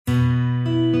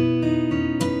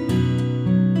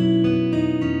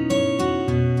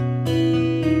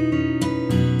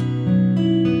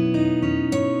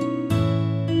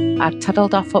I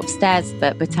toddled off upstairs,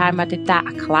 but by the time I did that,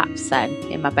 I collapsed then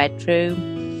in my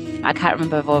bedroom. I can't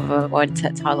remember if I went to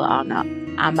the toilet or not.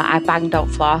 I banged on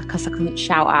the floor because I couldn't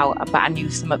shout out, but I knew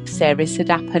something serious had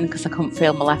happened because I couldn't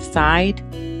feel my left side.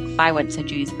 I went to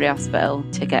Dewsbury Hospital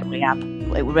to get rehab.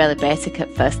 It was really basic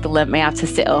at first. They learnt me how to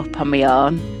sit up on my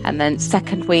own. And then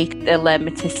second week, they learned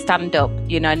me to stand up,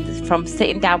 from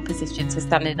sitting down position to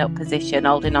standing up position,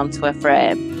 holding onto a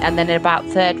frame. And then in about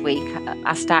third week,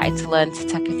 I started to learn to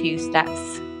take a few steps.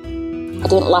 I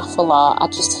didn't laugh a lot.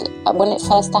 When it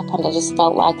first happened, I just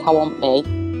felt like I wasn't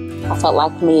me. I felt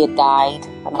like me had died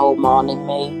and I was mourning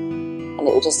me. And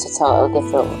it was just a totally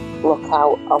different look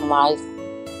out on life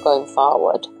going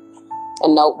forward.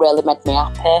 And no, it really made me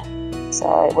happy.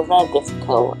 So it was very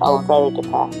difficult. I was very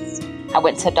depressed. I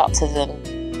went to doctors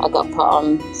and I got put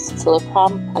on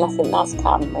citalopram, and I think that's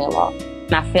calmed me a lot.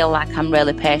 And I feel like I'm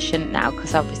really patient now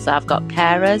because obviously I've got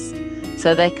carers.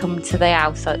 So they come to the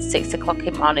house at 6 o'clock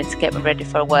in the morning to get me ready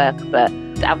for work, but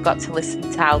I've got to listen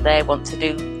to how they want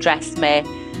to dress me,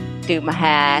 do my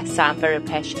hair. So I'm very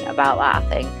patient about that, I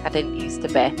think. I didn't used to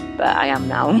be, but I am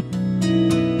now.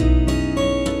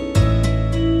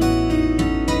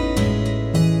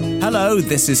 Hello,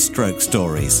 this is Stroke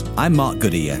Stories. I'm Mark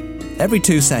Goodyear. Every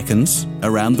 2 seconds,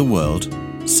 around the world,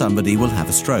 somebody will have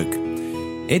a stroke.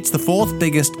 It's the fourth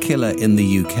biggest killer in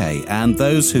the UK, and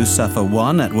those who suffer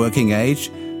one at working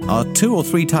age are 2 or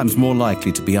 3 times more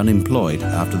likely to be unemployed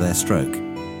after their stroke.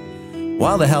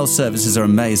 While the health services are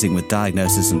amazing with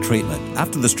diagnosis and treatment,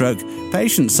 after the stroke,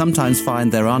 patients sometimes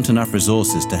find there aren't enough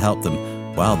resources to help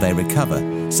them while they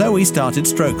recover. So we started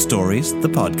Stroke Stories, the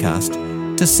podcast,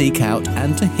 to seek out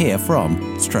and to hear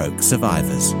from stroke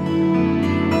survivors.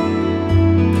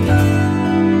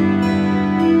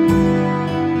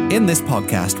 In this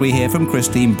podcast, we hear from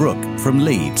Christine Brooke from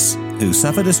Leeds, who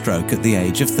suffered a stroke at the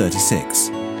age of 36.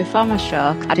 Before my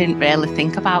stroke, I didn't really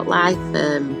think about life.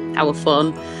 I was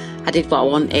fun. I did what I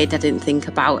wanted. I didn't think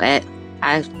about it.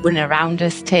 I went around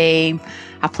this team.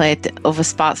 I played other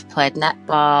sports. I played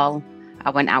netball. I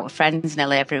went out with friends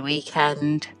nearly every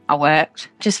weekend. I worked.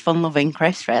 Just fun-loving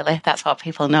Chris, really. That's what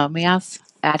people know me as.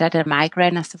 I'd had a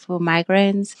migraine. I suffered with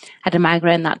migraines. I had a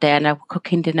migraine that day and I was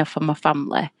cooking dinner for my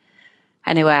family.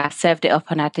 Anyway, I served it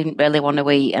up and I didn't really want to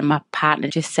eat. And my partner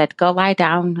just said, go lie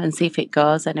down and see if it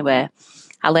goes. Anyway,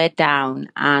 I laid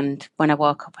down and when I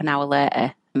woke up an hour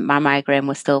later, my migraine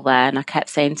was still there. And I kept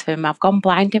saying to him, I've gone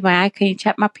blind in my eye. Can you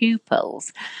check my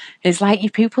pupils? He's like,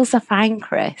 your pupils are fine,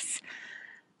 Chris.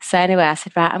 So anyway, I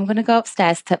said, right, I'm going to go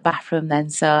upstairs to the bathroom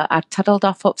then. So I toddled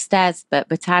off upstairs, but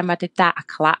by the time I did that, I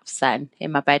collapsed then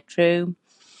in my bedroom.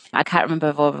 I can't remember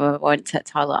if I went to the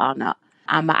toilet or not.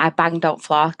 I banged on the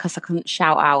floor because I couldn't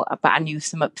shout out, but I knew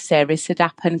something serious had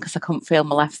happened because I couldn't feel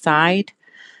my left side.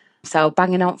 So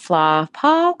banging on the floor,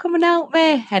 Paul, come and help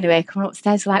me. Anyway, coming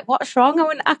upstairs, like, what's wrong? I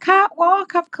went, I can't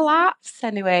walk, I've collapsed.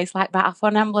 Anyway, he's like, right, I'll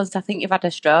phone an ambulance, I think you've had a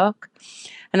stroke.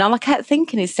 And all I kept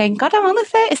thinking is saying, God, I'm only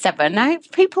 37 now.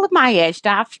 People of my age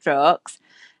don't have strokes.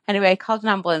 Anyway, he called an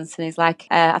ambulance and he's like,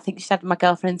 I think my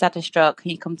girlfriend's had a stroke.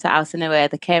 Can you come to the house? Anyway,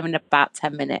 they came in about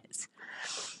 10 minutes.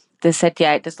 They said,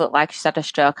 yeah, it does look like she's had a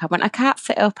stroke. I went, I can't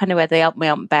sit up. Anyway, they helped me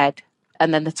on bed.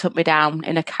 And then they took me down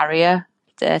in a carrier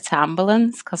to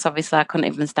ambulance because obviously I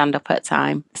couldn't even stand up at the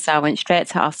time. So I went straight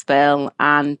to hospital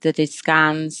and they did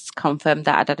scans, confirmed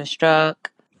that I'd had a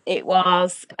stroke. It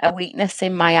was a weakness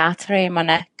in my artery in my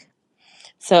neck.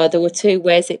 So there were 2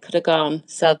 ways it could have gone.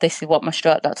 So this is what my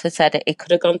stroke doctor said. It could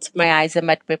have gone to my eyes and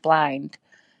made me blind.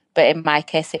 But in my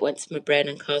case, it went to my brain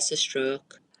and caused a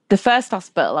stroke. The first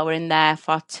hospital, I were in there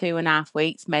for 2.5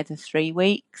 weeks, maybe 3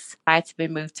 weeks. I had to be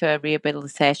moved to a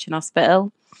rehabilitation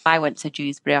hospital. I went to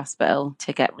Dewsbury Hospital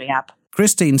to get rehab.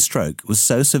 Christine's stroke was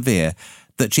so severe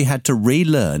that she had to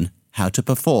relearn how to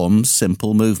perform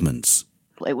simple movements.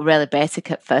 It was really basic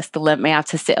at first. They learnt me how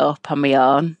to sit up on my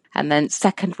own. And then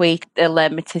second week, they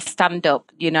learned me to stand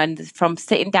up, from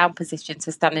sitting down position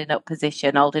to standing up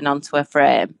position, holding onto a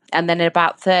frame. And then in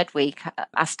about third week,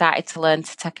 I started to learn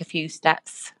to take a few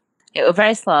steps. It was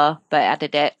very slow, but I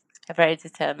did it. I'm very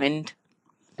determined.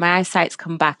 My eyesight's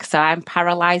come back, so I'm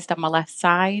paralysed on my left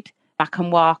side. I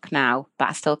can walk now, but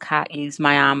I still can't use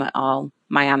my arm at all,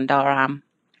 my hand or arm.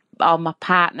 All my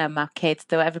partner, my kids,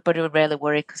 everybody were really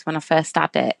worried because when I first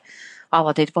had it, all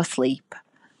I did was sleep.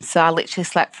 So I literally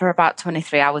slept for about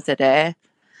 23 hours a day.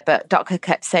 But doctor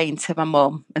kept saying to my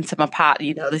mum and to my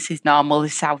partner, this is normal,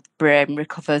 this is how the brain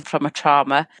recovers from a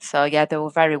trauma. So yeah, they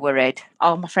were very worried.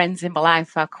 All my friends in my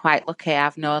life are quite lucky.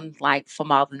 I've known for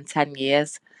more than 10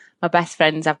 years. My best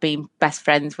friends I've been best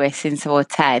friends with since I was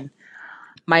 10.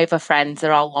 My other friends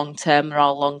are all long-term, they're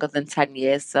all longer than 10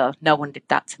 years, so no one did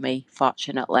that to me,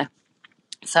 fortunately.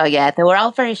 So yeah, they were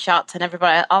all very shocked, and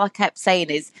everybody, all I kept saying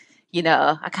is,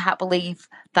 I can't believe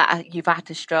that you've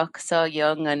had a stroke so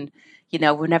young, and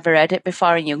we've never heard it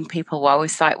before. And young people were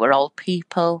always like we're old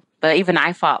people, but even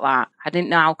I thought that. I didn't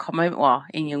know how common it was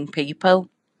in young people.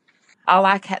 All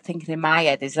I kept thinking in my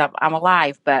head is I'm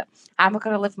alive, but I'm not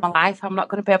going to live my life. I'm not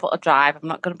going to be able to drive. I'm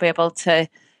not going to be able to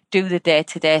do the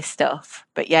day-to-day stuff.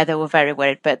 But yeah, they were very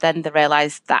worried. But then they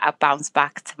realised that I bounced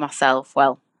back to myself.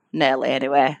 Well, nearly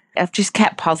anyway. I've just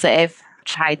kept positive,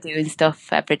 tried doing stuff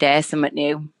every day, something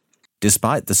new.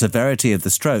 Despite the severity of the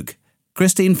stroke,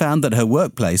 Christine found that her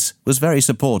workplace was very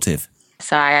supportive.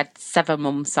 So I had 7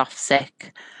 months off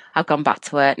sick. I've gone back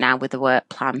to work now with a work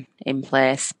plan in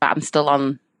place, but I'm still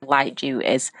on light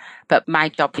duties. But my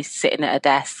job is sitting at a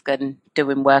desk and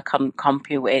doing work on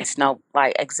computer. It's not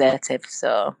like exertive.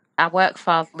 So I work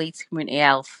for Leeds Community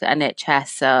Health, NHS,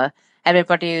 so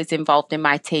everybody who's involved in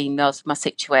my team knows my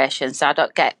situation. So I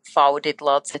don't get forwarded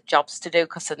loads of jobs to do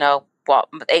because I know what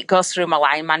it goes through my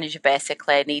line manager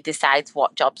basically, and he decides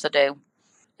what jobs I do.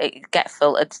 It gets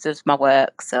filtered to my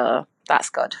work, so that's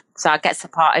good. So I get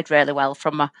supported really well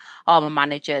from all my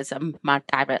managers and my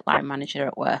direct line manager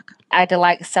at work. I had a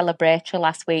celebratory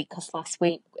last week because last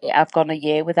week I've gone a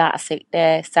year without a sick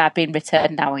day, so I've been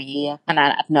returned now a year and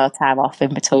I had no time off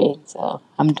in between, so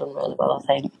I'm done really well, I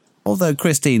think. Although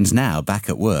Christine's now back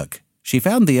at work, she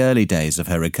found the early days of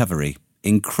her recovery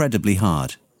incredibly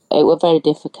hard. It was very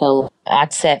difficult.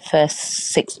 I'd say first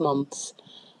 6 months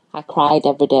I cried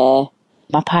every day.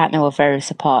 My partner was very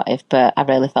supportive, but I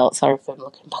really felt sorry for him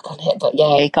looking back on it. But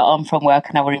yeah, he got home from work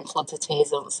and I were in floods of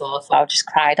tears and stuff. I just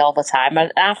cried all the time.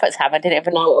 And half the time I didn't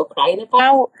even know what I was crying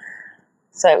about.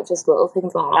 So it was just little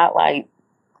things like that. Like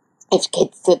if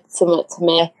kids did something to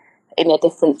me in a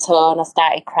different tone, I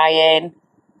started crying.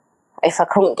 If I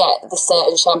couldn't get the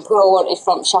certain shampoo I wanted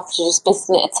from shop, I just burst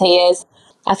into tears.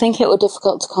 I think it was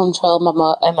difficult to control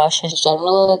my emotions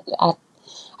generally.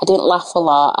 I didn't laugh a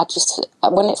lot.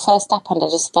 When it first happened, I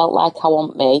just felt like I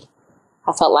wasn't me.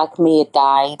 I felt like me had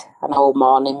died and I was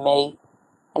mourning me.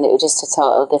 And it was just a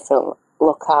total different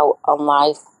look out on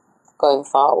life going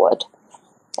forward.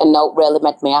 And no, it really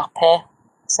made me happy.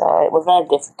 So it was very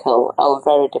difficult. I was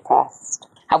very depressed.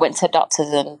 I went to doctors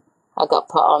and I got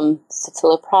put on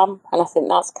citalopram, and I think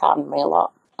that's calmed me a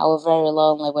lot. I was very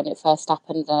lonely when it first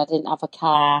happened and I didn't have a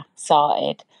car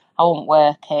sorted. I wasn't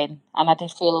working and I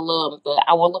did feel alone, but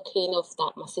I was lucky enough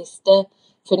that my sister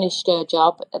finished her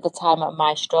job at the time of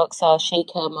my stroke, so she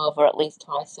came over at least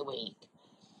twice a week.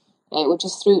 It was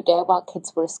just through the day while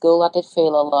kids were at school. I did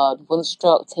feel alone. One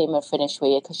stroke team had finished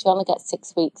with you because she only gets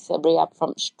 6 weeks of rehab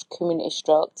from community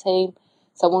stroke team.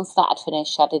 So once that had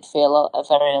finished, I did feel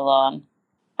very alone.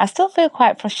 I still feel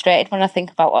quite frustrated when I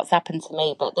think about what's happened to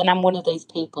me, but then I'm one of these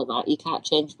people that you can't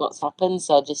change what's happened,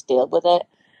 so just deal with it.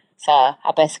 So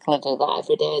I basically do that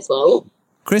every day as well.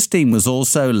 Christine was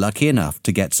also lucky enough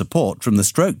to get support from the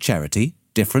stroke charity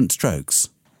Different Strokes.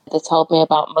 They told me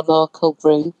about my local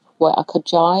group where I could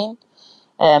join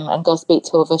and go speak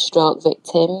to other stroke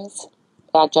victims.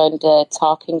 I joined a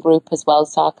talking group as well,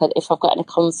 so I could, if I've got any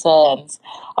concerns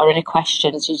or any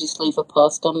questions, you just leave a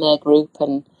post on their group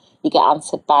and you get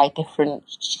answered by different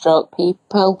stroke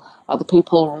people or the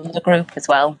people who run the group as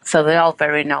well. So they're all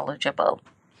very knowledgeable.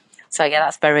 So yeah,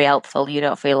 that's very helpful. You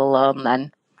don't feel alone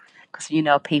then because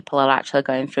people are actually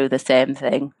going through the same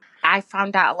thing. I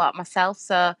found out a lot myself.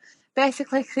 So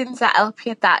basically things that help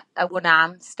you that are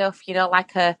one-arm stuff,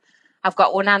 I've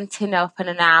got one-hand tin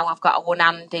opener now, I've got a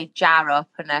one-handed jar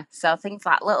opener. So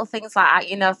little things like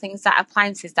that, things that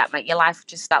appliances that make your life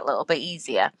just that little bit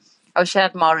easier. I wish I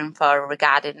had more info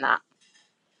regarding that.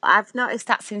 I've noticed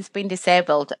that since being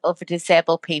disabled, other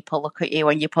disabled people look at you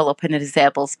when you pull up in a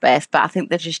disabled space, but I think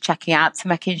they're just checking out to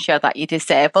making sure that you're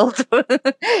disabled,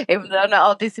 even though not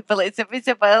all disabilities are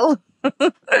visible.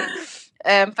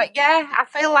 But yeah, I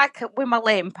feel like with my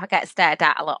limp, I get stared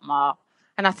at a lot more.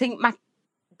 And I think my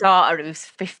daughter, who's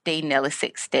 15, nearly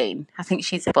 16, I think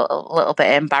she's a little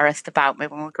bit embarrassed about me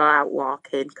when we go out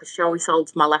walking because she always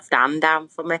holds my left hand down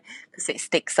for me because it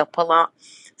sticks up a lot.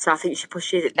 So I think she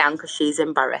pushes it down because she's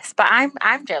embarrassed. But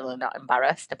I'm generally not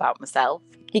embarrassed about myself.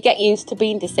 You get used to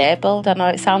being disabled. I know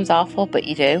it sounds awful, but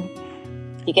you do.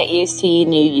 You get used to your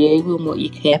new you and what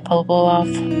you're capable of.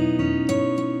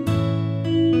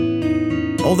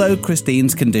 Although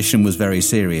Christine's condition was very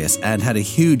serious and had a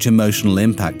huge emotional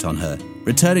impact on her,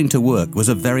 returning to work was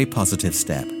a very positive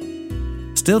step.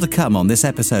 Still to come on this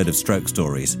episode of Stroke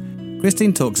Stories,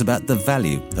 Christine talks about the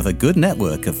value of a good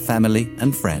network of family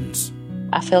and friends.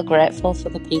 I feel grateful for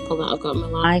the people that I've got in my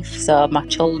life. So my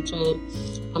children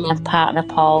and my partner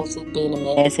Paul's been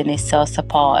amazing. He's so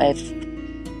supportive.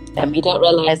 You don't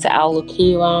realise how lucky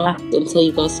you are until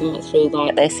you go something through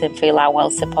like this and feel how well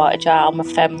supported you are. My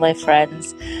family,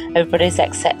 friends, everybody's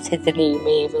accepted the new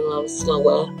me even though I'm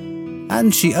slower.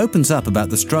 And she opens up about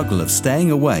the struggle of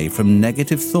staying away from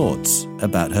negative thoughts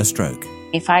about her stroke.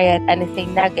 If I had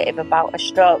anything negative about a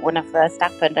stroke when it first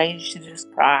happened, I used to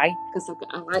just cry because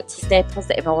I like to stay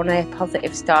positive. I want to hear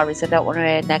positive stories. I don't want to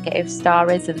hear negative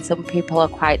stories, and some people are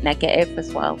quite negative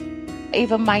as well.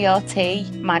 Even my OT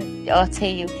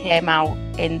who came out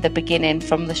in the beginning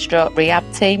from the stroke rehab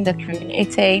team, the community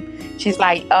team, she's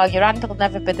like, oh, your hand will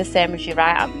never be the same as your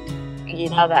right hand. You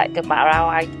know that it doesn't matter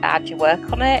how hard you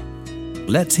work on it.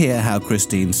 Let's hear how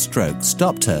Christine's stroke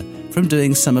stopped her from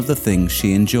doing some of the things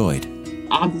she enjoyed.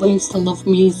 I used to love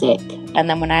music, and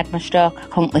then when I had my stroke, I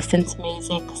couldn't listen to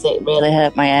music because it really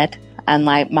hurt my head. And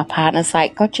like my partner's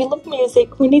like, God, you love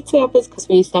music, we need to have this, because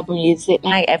we used to have music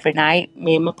night every night,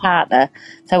 me and my partner.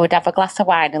 So we'd have a glass of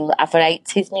wine and have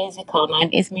 80s music or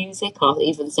 90s music or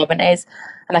even 70s.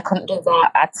 And I couldn't do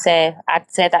that. I'd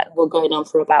say that we're going on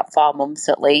for about 4 months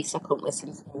at least. I couldn't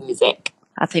listen to music.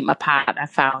 I think my partner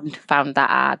found that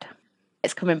hard.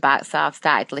 It's coming back, so I've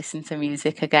started listening to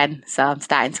music again. So I'm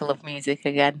starting to love music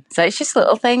again. So it's just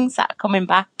little things that are coming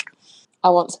back. I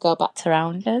want to go back to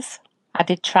rounders. I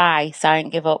did try, so I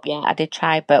didn't give up yet. I did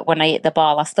try, but when I hit the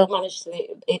ball, I still managed to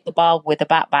hit the ball with the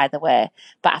bat, by the way.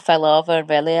 But I fell over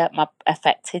really at my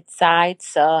affected side,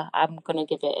 so I'm going to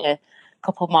give it a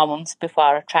couple more months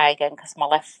before I try again, because my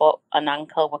left foot and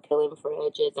ankle were killing for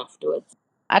ages afterwards.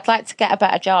 I'd like to get a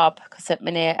better job, because at the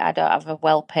minute I don't have a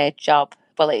well-paid job.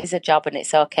 Well, it is a job and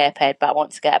it's okay paid, but I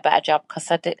want to get a better job,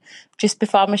 because I did just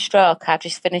before my stroke. I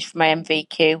just finished my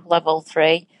MVQ level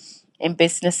 3 in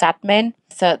business admin,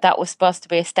 so that was supposed to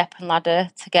be a step and ladder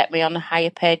to get me on a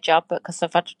higher paid job, but because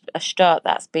I've had a stroke,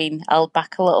 that's been held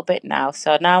back a little bit now.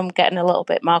 So now I'm getting a little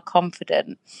bit more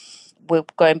confident. We're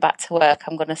going back to work.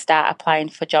 I'm going to start applying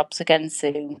for jobs again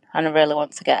soon, and I really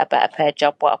want to get a better paid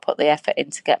job, what I put the effort in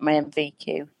to get my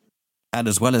MVQ. And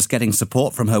as well as getting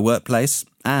support from her workplace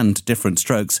and different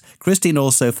strokes, Christine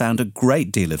also found a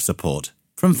great deal of support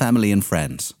from family and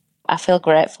friends. I feel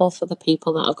grateful for the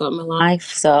people that I've got in my life.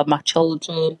 So my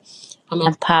children and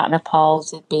my partner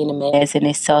Paul's been amazing.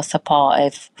 He's so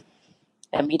supportive.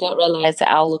 You don't realise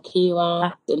how lucky you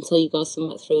are until you go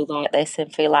something through like this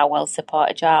and feel how well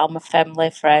supported you are. My family,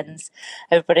 friends,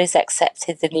 everybody's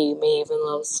accepted the new me even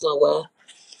though I'm slower.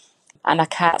 And I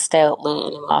can't stay up late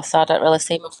anymore, so I don't really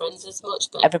see my friends as much,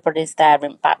 but everybody's there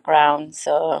in the background,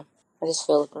 so I just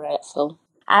feel grateful.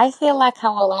 I feel like I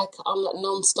was on a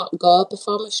non-stop go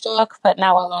before my stroke, but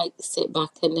now I like to sit back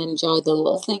and enjoy the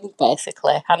little things,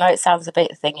 basically. I know it sounds a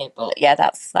bit thingy, but yeah,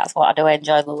 that's what I do,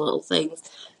 enjoy the little things.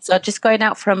 So just going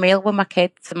out for a meal with my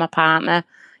kids and my partner,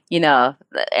 you know,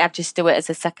 I just do it as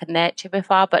a second nature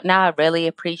before, but now I really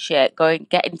appreciate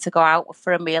getting to go out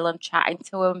for a meal and chatting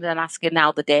to them and asking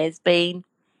how the day's been.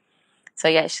 So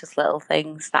yeah, it's just little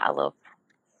things that I love.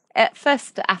 At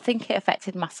first, I think it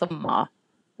affected my son more,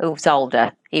 who was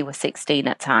older. He was 16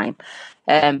 at the time.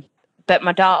 But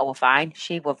my daughter was fine.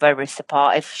 She was very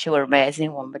supportive. She was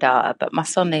amazing, my daughter. But my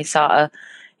son,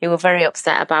 he was very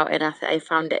upset about it. I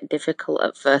found it difficult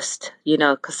at first, you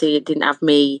know, because he didn't have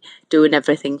me doing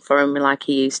everything for him like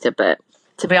he used to. But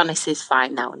to be honest, he's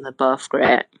fine now and they're both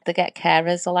great. They get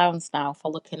carers allowance now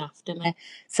for looking after me.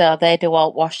 So they do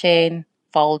all washing,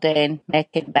 folding,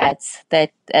 making beds.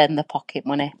 They earn the pocket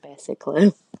money,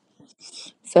 basically.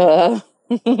 So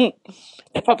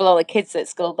they're probably all the kids at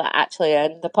school that actually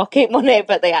earn the pocket money,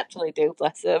 but they actually do,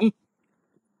 bless them.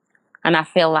 And I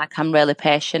feel like I'm really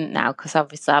patient now because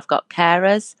obviously I've got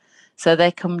carers. So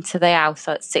they come to the house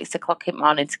at 6 o'clock in the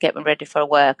morning to get me ready for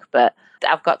work. But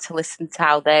I've got to listen to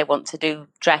how they want to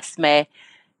dress me,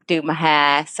 do my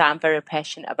hair. So I'm very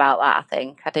patient about that, I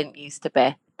think. I didn't used to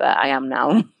be, but I am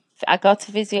now. I go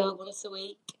to physio once a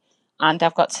week. And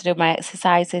I've got to do my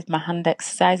exercises, my hand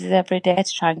exercises every day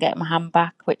to try and get my hand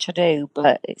back, which I do,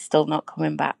 but it's still not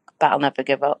coming back. But I'll never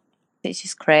give up. It's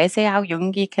just crazy how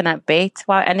young you can be to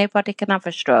how anybody can have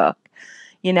a stroke,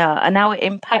 you know, and how it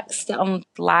impacts on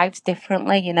lives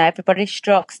differently. You know, everybody's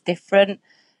stroke's different,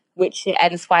 which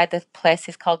hence why the place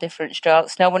is called Different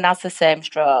Strokes. No one has the same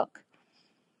stroke.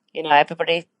 You know,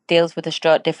 everybody deals with a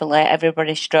stroke differently.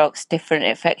 Everybody's stroke's different.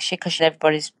 It affects you because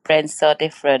everybody's brain's so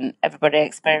different. Everybody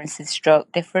experiences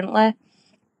stroke differently.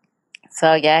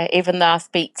 So, yeah, even though I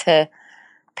speak to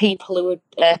people who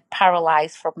are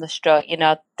paralysed from the stroke, you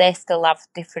know, they still have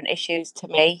different issues to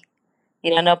me.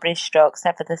 You know, nobody's stroke's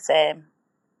ever the same.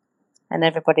 And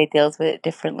everybody deals with it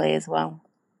differently as well.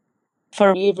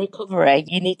 For your recovery,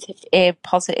 you need to hear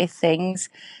positive things.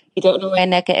 You don't know hear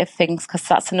negative things, because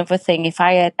that's another thing. If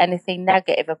I heard anything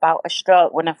negative about a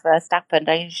stroke when it first happened,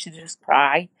 I used to just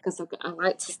cry, because I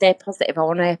like to stay positive. I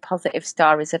want to hear positive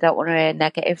stories. I don't want to hear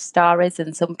negative stories,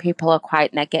 and some people are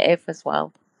quite negative as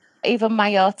well. Even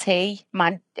my OT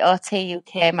who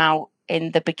came out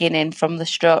in the beginning from the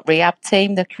stroke rehab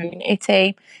team, the community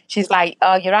team, she's like,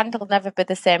 oh, your hand will never be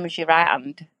the same as your right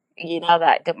hand. You know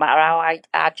that, it doesn't matter how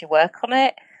hard you work on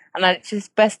it. And I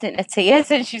just burst into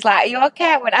tears, and she's like, are you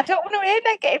okay? I went, I don't want to hear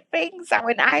negative things. I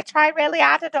went, I try really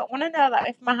hard. I don't want to know that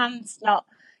if my hand's not,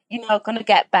 going to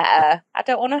get better. I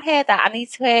don't want to hear that. I need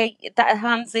to hear that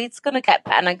hand's going to get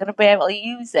better and I'm going to be able to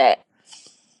use it.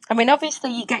 I mean,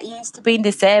 obviously you get used to being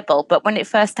disabled, but when it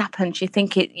first happens, you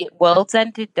think your world's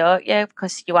ended, don't you?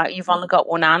 Because you've only got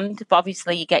one hand, but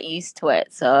obviously you get used to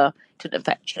it, so it doesn't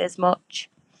affect you as much.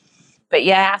 But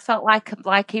yeah, I felt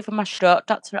like even my stroke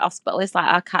doctor at hospital is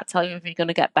like, I can't tell you if you're going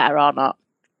to get better or not,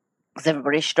 because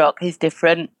everybody's stroke is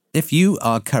different. If you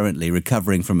are currently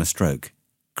recovering from a stroke,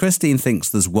 Christine thinks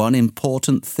there's one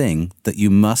important thing that you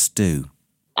must do.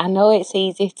 I know it's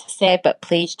easy to say, but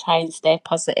please try and stay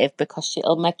positive, because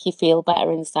it'll make you feel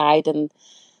better inside, and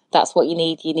that's what you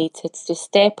need. You need to just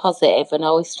stay positive and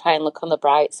always try and look on the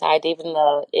bright side, even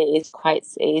though it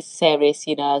is serious.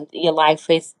 Your life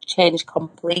is changed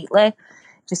completely.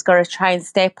 Just got to try and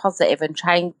stay positive and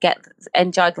try and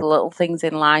enjoy the little things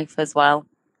in life as well.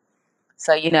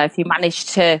 So, if you manage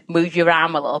to move your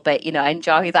arm a little bit,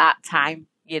 enjoy that time,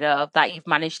 that you've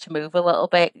managed to move a little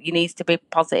bit. You need to be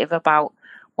positive about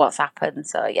what's happened.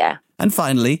 So, yeah. And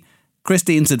finally,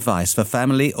 Christine's advice for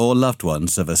family or loved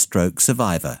ones of a stroke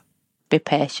survivor. Be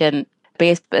patient.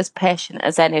 Be as patient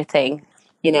as anything.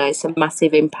 It's a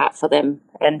massive impact for them.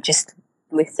 And just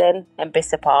listen and be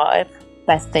supportive.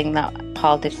 Best thing that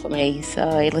Paul did for me.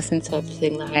 So he listened to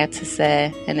everything that I had to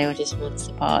say, and he was just really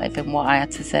supportive in what I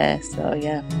had to say. So,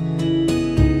 yeah.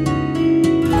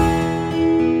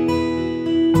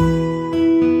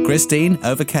 Christine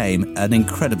overcame an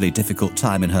incredibly difficult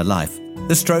time in her life.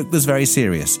 The stroke was very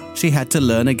serious. She had to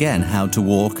learn again how to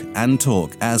walk and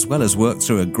talk, as well as work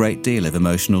through a great deal of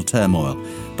emotional turmoil.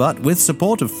 But with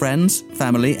support of friends,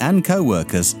 family and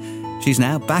co-workers, she's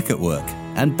now back at work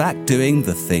and back doing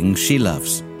the things she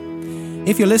loves.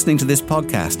 If you're listening to this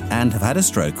podcast and have had a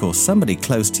stroke, or somebody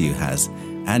close to you has,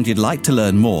 and you'd like to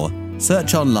learn more,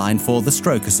 search online for the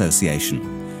Stroke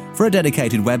Association. For a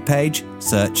dedicated webpage,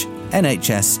 search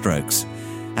NHS Strokes.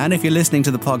 And if you're listening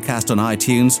to the podcast on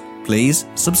iTunes, please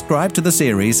subscribe to the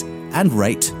series and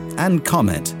rate and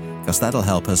comment, because that'll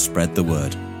help us spread the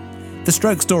word. The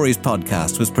Stroke Stories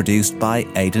podcast was produced by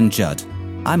Aidan Judd.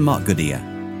 I'm Mark Goodyear.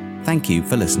 Thank you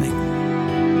for listening.